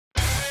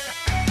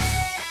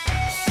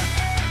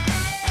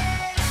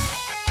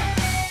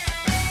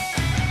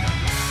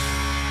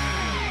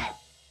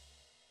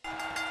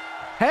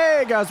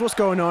Hey guys, what's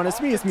going on? It's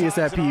me,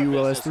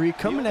 SAPULS3,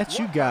 coming at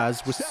you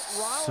guys with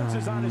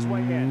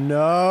some...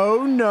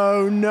 No.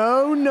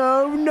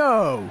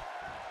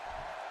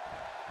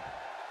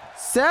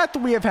 Seth,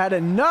 we have had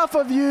enough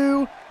of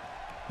you.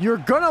 You're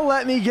gonna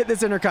let me get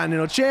this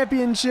Intercontinental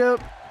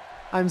Championship.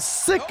 I'm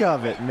sick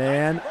of it,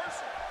 man.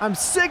 I'm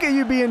sick of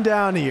you being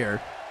down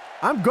here.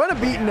 I'm gonna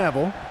beat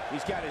Neville.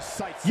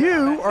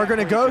 You are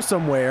gonna go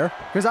somewhere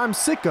because I'm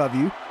sick of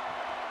you.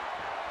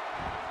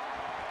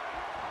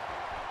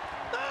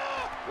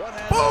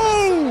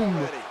 Boom!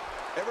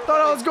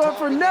 Thought I was going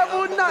for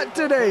Neville, not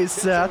today,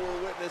 Seth.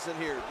 Let's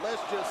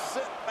just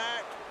sit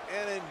back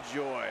and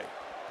enjoy.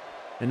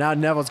 And now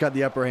Neville's got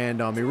the upper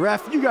hand on me.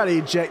 Ref, you got to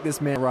eject this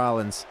man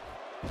Rollins.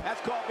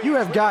 You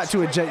have got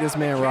to eject this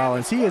man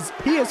Rollins. He is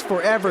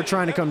forever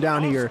trying to come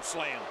down here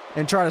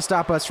and try to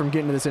stop us from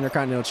getting to this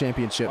Intercontinental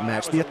Championship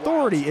match. The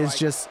Authority is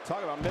just,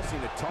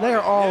 they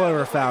are all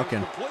over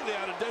Falcon.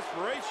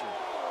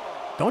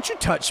 Don't you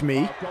touch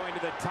me. Going to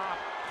the top,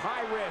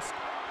 high risk.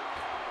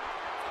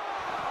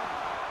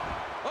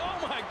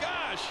 Oh my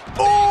gosh.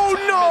 Oh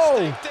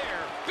no!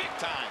 Big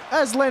time.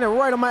 That's landed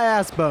right on my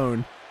ass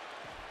bone.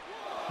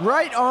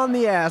 Right on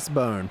the ass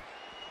bone.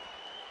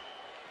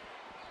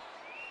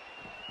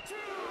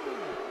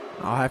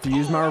 I'll have to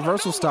use my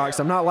reversal stocks.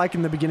 I'm not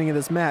liking the beginning of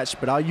this match,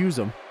 but I'll use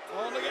them.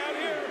 Oh, look out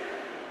here.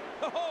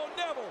 Oh,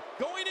 Neville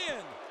going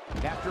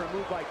in. After a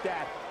move like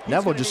that,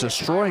 Neville just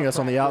destroying us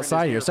on the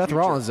outside here. Seth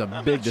Rollins is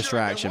a big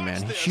distraction,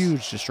 man.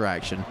 Huge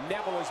distraction.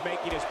 Neville is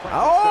making his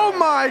Oh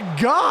my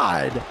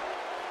God!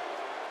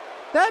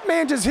 That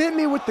man just hit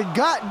me with the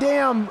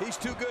goddamn... He's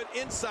too good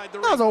inside the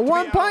ring. That was a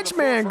one-punch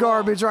man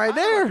garbage right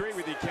there. I agree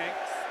with you, King.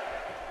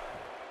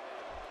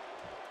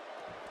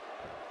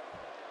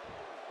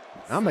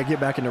 I'm going to get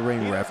back in the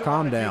ring, ref.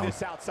 Calm down.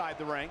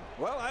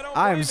 Well,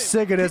 I am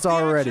sick of this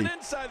already.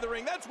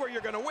 That's where you're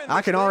gonna win.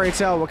 I can already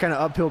tell what kind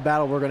of uphill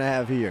battle we're going to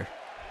have here.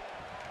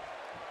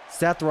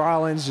 Seth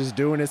Rollins just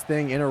doing his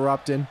thing,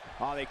 interrupting.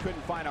 Oh, they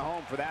couldn't find a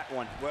home for that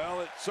one.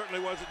 Well, it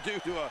certainly wasn't due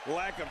to a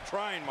lack of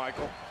trying,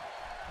 Michael.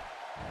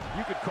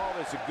 You could call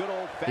this a good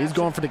old-fashioned... He's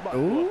going for the...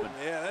 Ooh.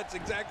 Yeah, that's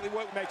exactly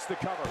what makes the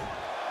cover.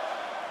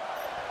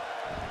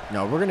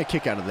 No, we're going to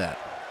kick out of that.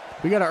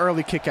 We got an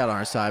early kick out on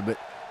our side, but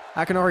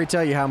I can already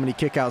tell you how many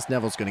kickouts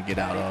Neville's going to get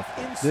out of.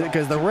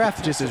 Because the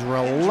ref just is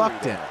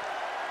reluctant.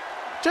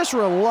 Just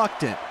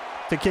reluctant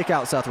to kick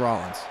out Seth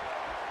Rollins.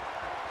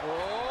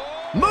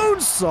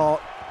 Moonsault!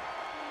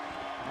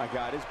 My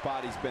God, his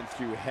body's been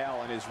through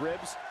hell, and his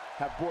ribs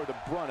have bore the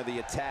brunt of the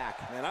attack.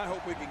 And I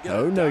hope we can get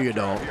Oh, no, you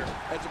don't. here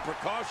as a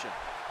precaution.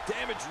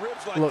 Damaged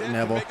ribs like Look, that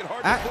Neville, make it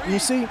hard to breathe. you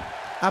see,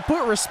 I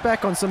put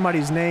respect on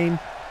somebody's name,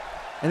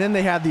 and then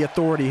they have the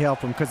Authority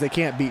help them because they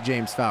can't beat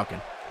James Falcon.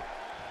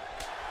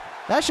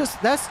 That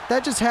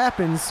just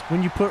happens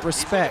when you put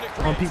respect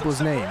on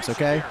people's names,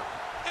 okay?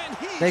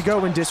 They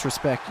go and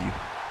disrespect you.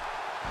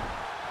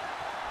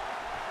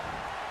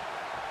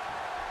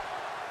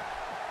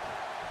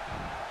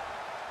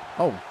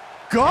 Oh,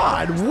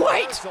 God,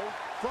 what?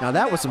 Now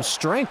that was some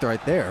strength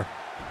right there.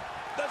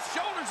 The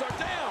shoulders are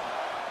down.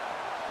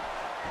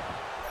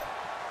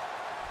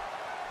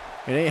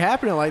 It ain't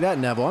happening like that,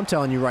 Neville. I'm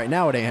telling you right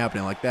now, it ain't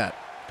happening like that.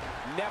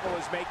 Neville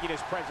is making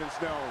his presence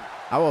known.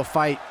 I will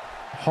fight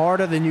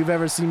harder than you've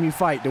ever seen me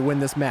fight to win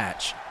this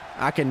match.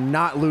 I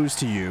cannot lose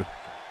to you.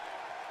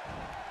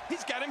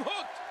 He's got him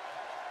hooked.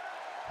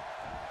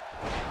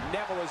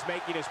 Neville is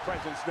making his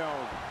presence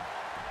known.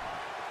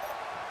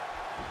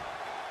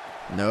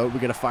 No, we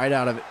got to fight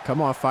out of it.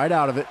 Come on, fight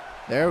out of it.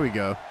 There we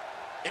go.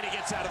 And he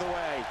gets out of the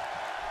way.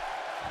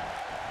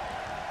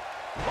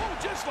 Oh,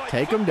 just like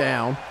Take him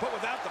down. But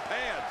without the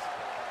pads.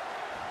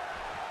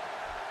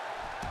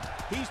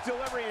 He's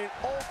delivering an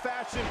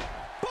old-fashioned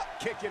butt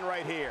kicking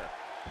right here.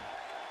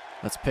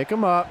 Let's pick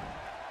him up.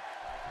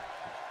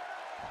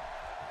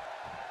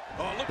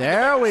 Oh, look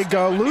There we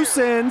go. here. Loose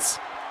ends.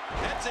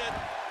 That's it.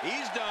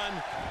 He's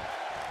done.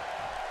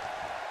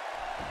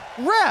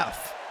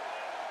 Ref!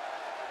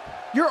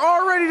 You're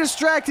already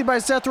distracted by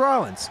Seth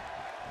Rollins.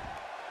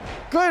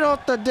 Get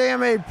off the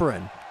damn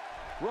apron.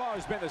 Raw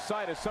has been the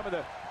site of some of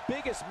the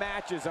biggest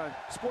matches on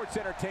sports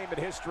entertainment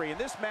history, and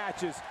this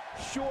match is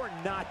sure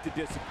not to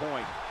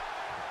disappoint.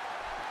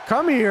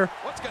 Come here.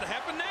 What's going to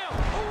happen now?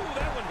 Oh,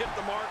 that one hit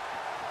the mark.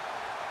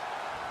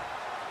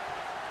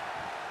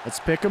 Let's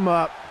pick him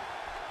up.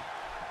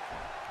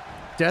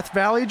 Death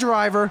Valley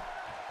Driver.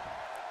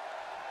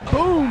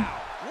 Boom.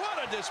 Wow.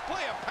 What a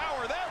display of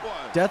power that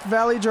was. Death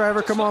Valley Driver.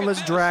 Just Come look on, at let's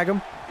this. drag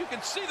him. You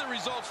can see the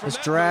results from Let's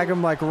that drag move.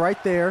 him like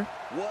right there.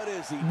 What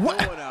is he What?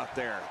 doing out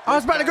there? I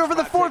was about to go for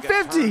the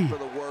 450.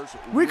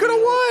 We could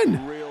have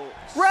won.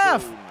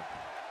 Ref.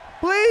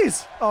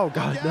 Please. Oh,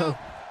 God, no.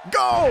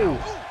 Go.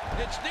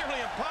 Ooh, it's nearly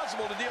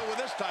impossible to deal with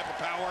this type of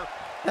power.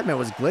 That man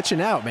was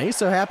glitching out, man. He's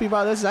so happy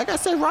about this. I got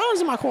Seth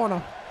Rollins in my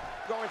corner.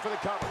 Going for the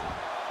cover.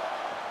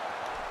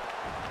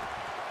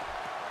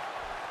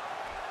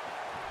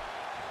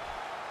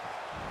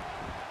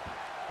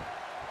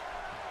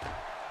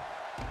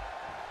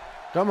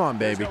 Come on,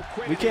 baby.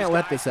 We can't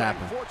let this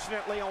happen.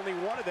 Unfortunately, only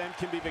one of them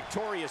can be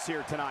victorious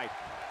here tonight.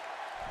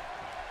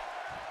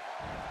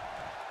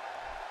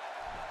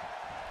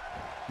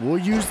 We'll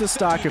use the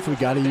stock if we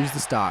got to use the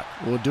stock.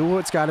 We'll do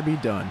what's got to be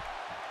done.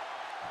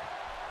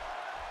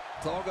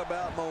 Talk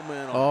about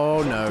momentum.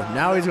 Oh no!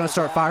 Now he's going to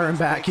start firing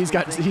back. He's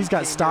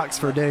got stocks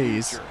for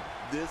days.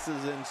 This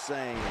is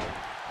insane.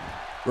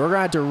 We're going to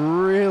have to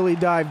really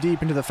dive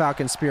deep into the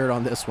Falcon Spirit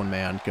on this one,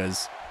 man,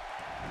 because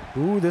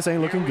ooh, this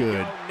ain't looking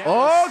good.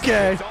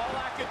 Okay. It's all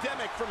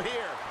academic from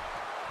here.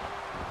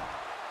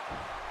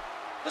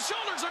 The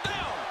shoulders are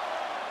down.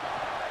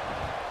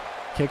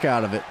 Kick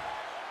out of it.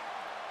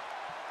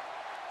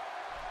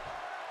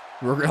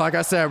 Like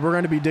I said, we're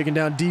going to be digging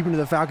down deep into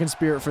the Falcon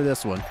Spirit for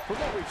this one. From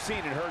what we've seen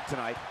and heard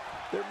tonight,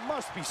 there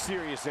must be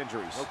serious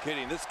injuries. No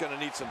kidding. This is going to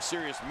need some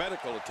serious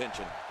medical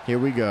attention. Here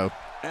we go.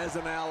 As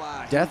an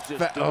ally,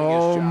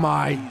 Oh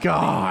my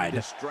God.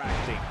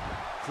 Distracting,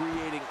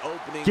 creating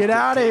openings. Get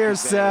out of here,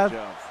 Seth.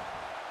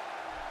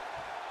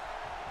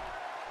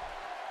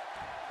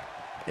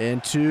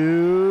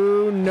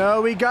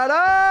 No, he got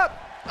up.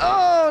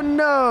 Oh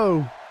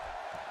no.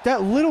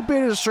 That little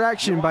bit of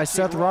distraction by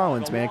Seth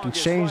Rollins, man, can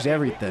change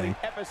everything.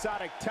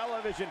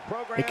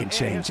 It can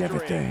change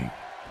everything.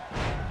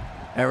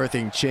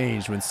 Everything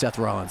changed when Seth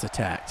Rollins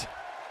attacked.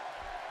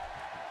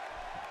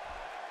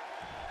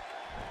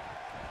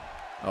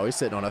 Oh, he's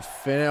sitting on a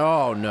fin.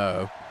 Oh,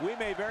 no. We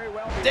may very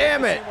well be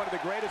Damn it. one of the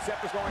greatest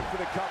episodes going for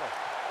the cover.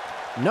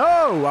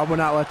 No, I will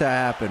not let that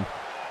happen.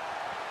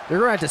 They're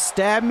going to have to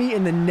stab me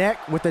in the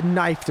neck with a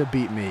knife to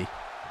beat me.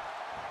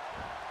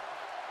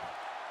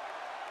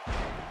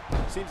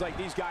 Seems like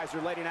these guys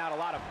are letting out a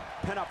lot of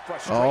pent-up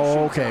frustration.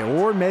 Oh, okay,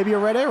 or maybe a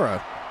red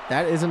arrow.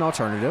 That is an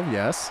alternative,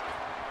 yes.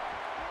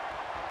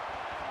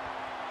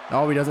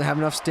 Oh, he doesn't have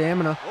enough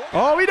stamina.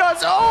 Oh, he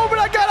does. Oh, but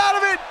I got out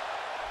of it.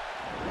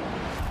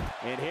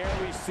 And here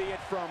we see it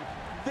from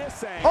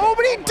this angle. Oh,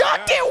 but he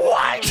ducked it.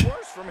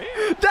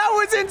 What? That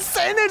was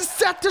insane. And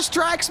Seth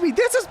distracts me.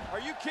 This is. Are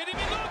you kidding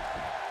me? Look.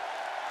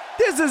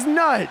 This is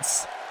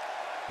nuts.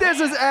 This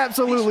is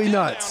absolutely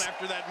nuts.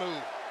 After that move.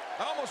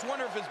 I almost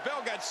wonder if his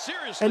bell got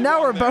seriously. And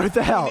now we're both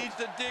out. He needs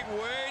to dig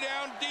way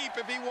down deep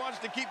if he wants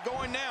to keep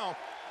going now.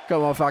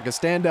 Come on, Falcon.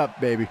 Stand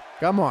up, baby.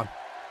 Come on.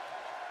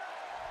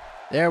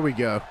 There we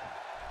go.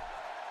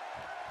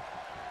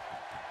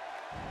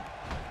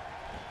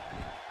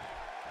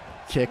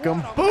 Kick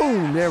him.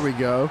 Boom. There we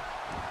go.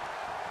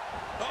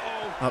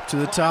 Up to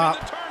the top.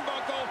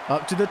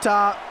 Up to the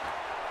top.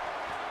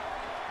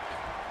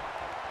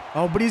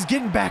 Oh, but he's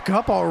getting back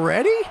up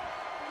already?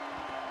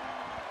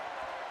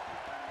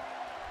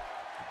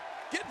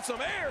 Getting some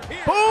air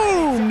here.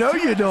 Boom! No,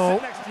 you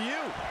don't.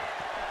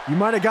 You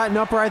might have gotten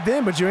up right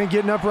then, but you ain't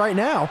getting up right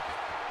now.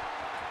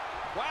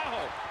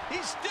 Wow,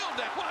 he's still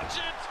down. Watch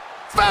it.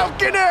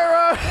 Falcon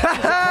Arrow!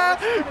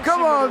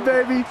 Come on,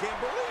 baby. Can't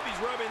believe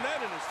he's rubbing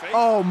that in his face.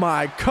 Oh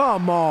my,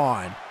 come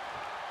on.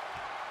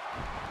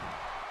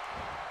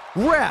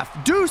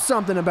 Ref, do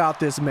something about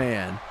this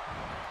man.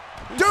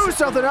 Do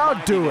something,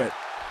 I'll do it.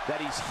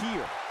 That he's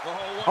here.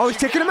 Oh, he's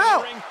kicking him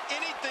out.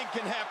 Anything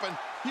can happen.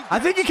 I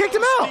think he kicked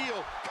him out.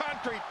 Steel,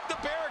 concrete, the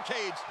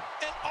barricades,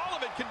 and all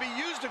of it can be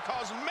used to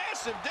cause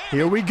massive damage.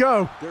 Here we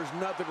go. There's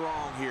nothing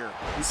wrong here.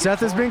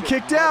 Seth has been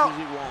kicked out.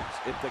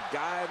 If the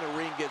guy in the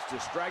ring gets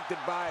distracted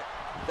by it,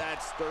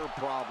 that's their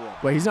problem.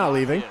 Wait, he's not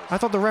leaving. I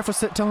thought the ref was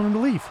telling him to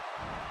leave.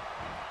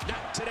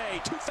 Not today,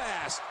 too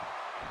fast.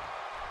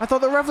 I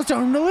thought the ref was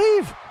telling him to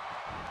leave.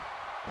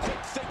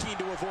 Quick thinking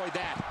to avoid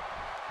that.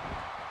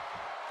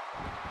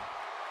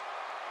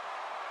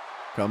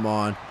 Come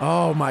on.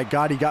 Oh my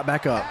God, he got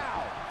back up.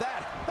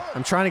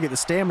 I'm trying to get the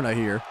stamina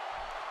here.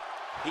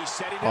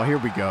 Oh, here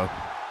we go.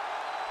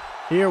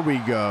 Here we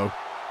go.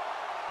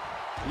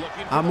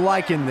 I'm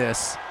liking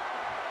this.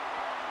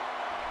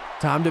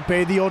 Time to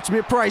pay the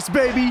ultimate price,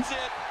 baby.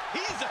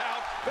 He's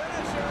out.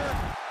 Finisher.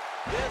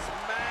 This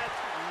match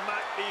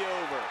might be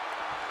over.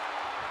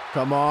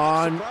 Come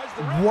on.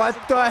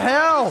 What the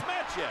hell?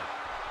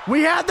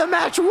 We had the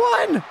match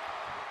won.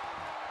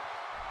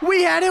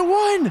 We had it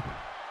won.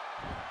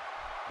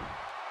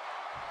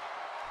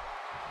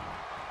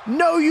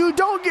 No, you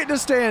don't get to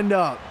stand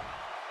up.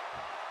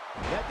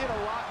 That did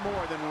a lot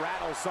more than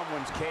rattle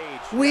someone's cage.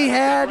 We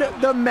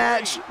had the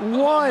match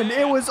won.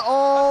 It was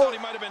all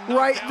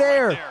right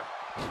there.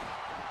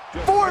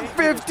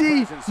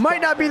 450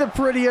 might not be the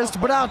prettiest,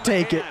 but I'll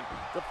take it.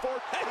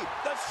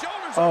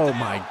 Oh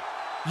my,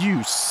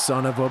 you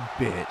son of a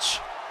bitch.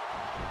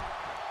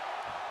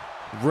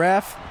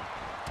 Ref,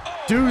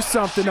 do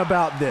something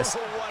about this.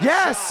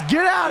 Yes,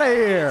 get out of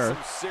here.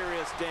 Some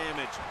serious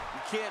damage.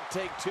 You can't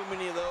take too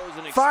many of those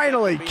and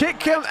finally,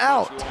 kick him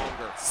out.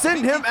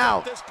 Send him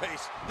out.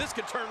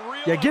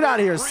 Yeah, get out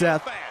of here,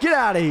 Seth. Get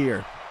out of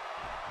here.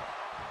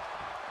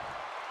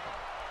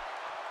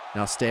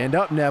 Now stand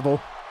up,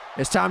 Neville.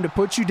 It's time to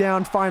put you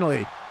down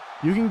finally.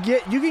 You can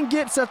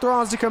get Seth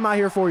Rollins to come out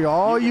here for you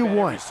all you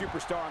want.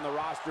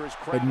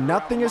 But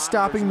nothing is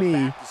stopping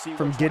me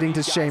from getting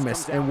to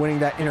Sheamus and winning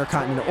that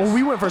Intercontinental. Oh,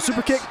 we went for a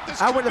super kick.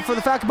 I went for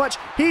the Falcon Punch.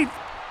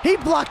 He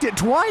blocked it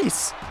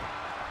twice.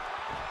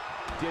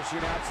 Dishing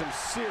out some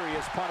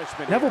serious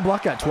punishment. Neville here.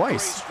 blocked that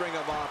twice. String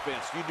of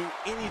offense. You do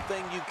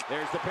anything you can.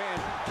 There's the pin.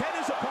 Can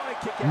his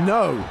opponent kick out?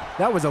 No,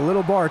 that was a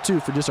little bar too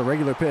for just a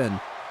regular pin.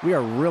 We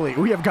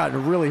have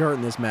gotten really hurt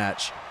in this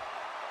match.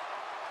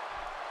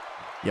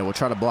 Yeah, we'll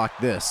try to block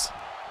this.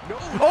 No,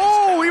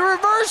 oh, he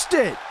reversed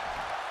it.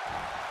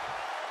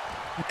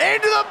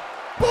 Into the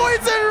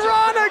poison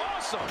rana.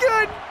 Awesome.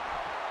 Good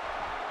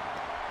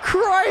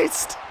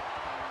Christ.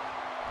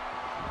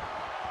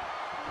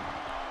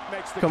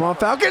 Come on,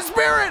 Falcon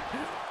Spirit.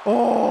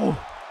 Oh.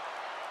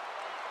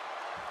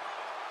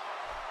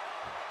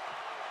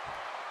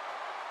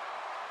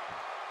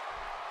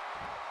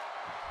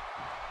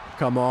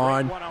 Come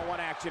on. One-on-one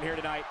action here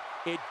tonight.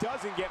 It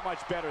doesn't get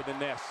much better than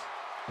this.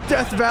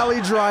 Death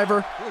Valley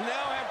driver. We now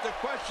have to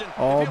question.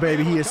 Oh,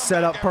 baby, he is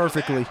set up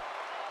perfectly.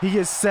 He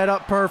is set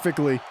up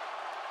perfectly.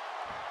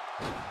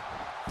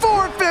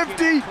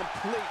 450.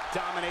 Complete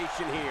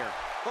domination here.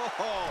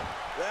 Oh,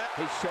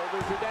 His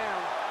shoulders are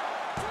down.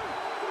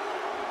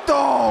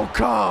 Oh,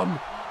 come.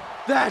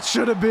 That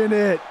should have been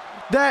it.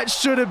 That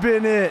should have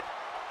been it.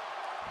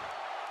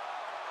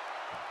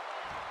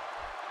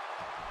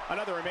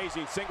 Another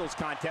amazing singles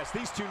contest.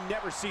 These two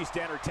never cease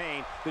to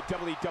entertain the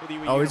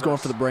WWE Oh, he's going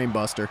for the brain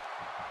buster.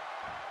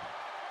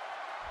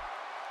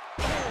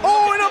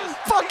 Oh, and I'm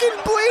fucking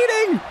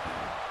bleeding.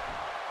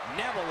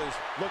 Neville is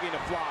looking to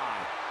fly.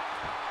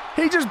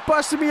 He just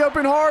busted me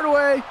open hard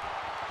way.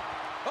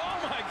 oh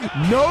my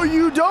God. No,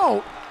 you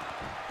don't.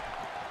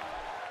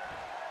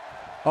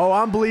 Oh,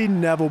 I'm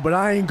bleeding, Neville, but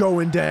I ain't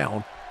going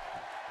down.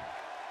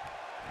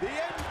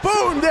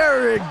 Boom,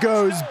 there it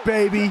goes,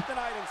 baby.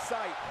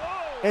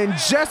 And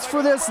just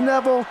for this,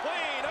 Neville,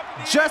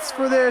 just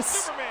for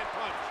this,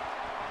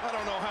 I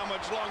don't know how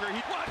much longer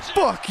he watches.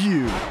 fuck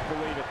you. I don't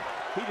believe it.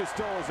 He just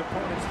stole his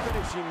opponent's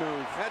finishing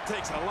move. That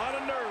takes a lot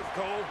of nerve,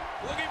 Cole.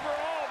 Looking for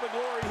all the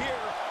glory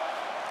here.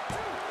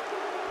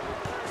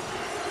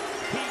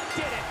 He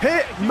did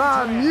it. Hit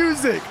my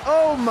music.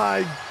 Oh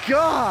my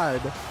God.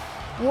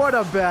 What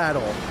a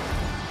battle.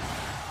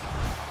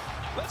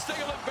 Let's take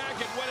a look back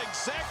at what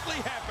exactly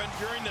happened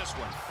during this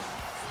one.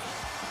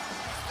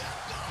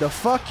 The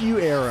fuck you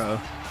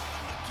arrow.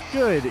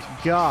 Good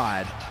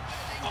God.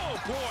 Oh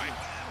boy,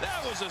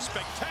 that was a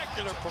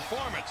spectacular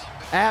performance.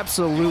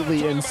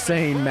 Absolutely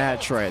insane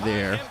match right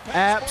there.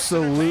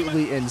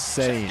 Absolutely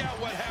insane.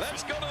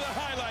 Let's go to the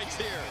highlights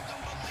here.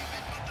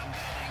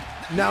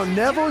 Now,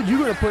 Neville, you're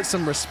going to put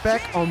some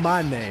respect on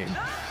my name.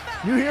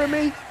 You hear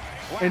me?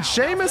 And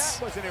Sheamus,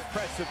 That was an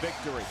impressive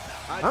victory.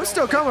 I'm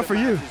still coming for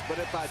you.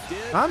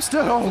 I'm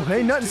still, oh,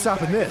 ain't nothing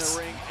stopping this.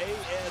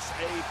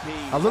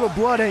 A little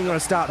blood ain't going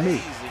to stop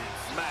me.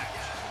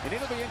 And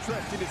it'll be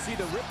interesting to see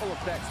the ripple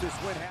effects this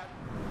win has.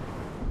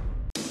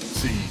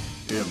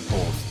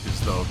 Impulse is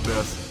the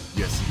best.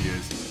 Yes, he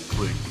is.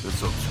 Click the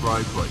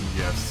subscribe button.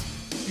 Yes,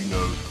 you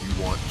know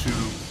you want to.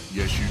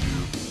 Yes, you do.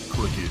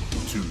 Click it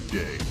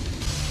today.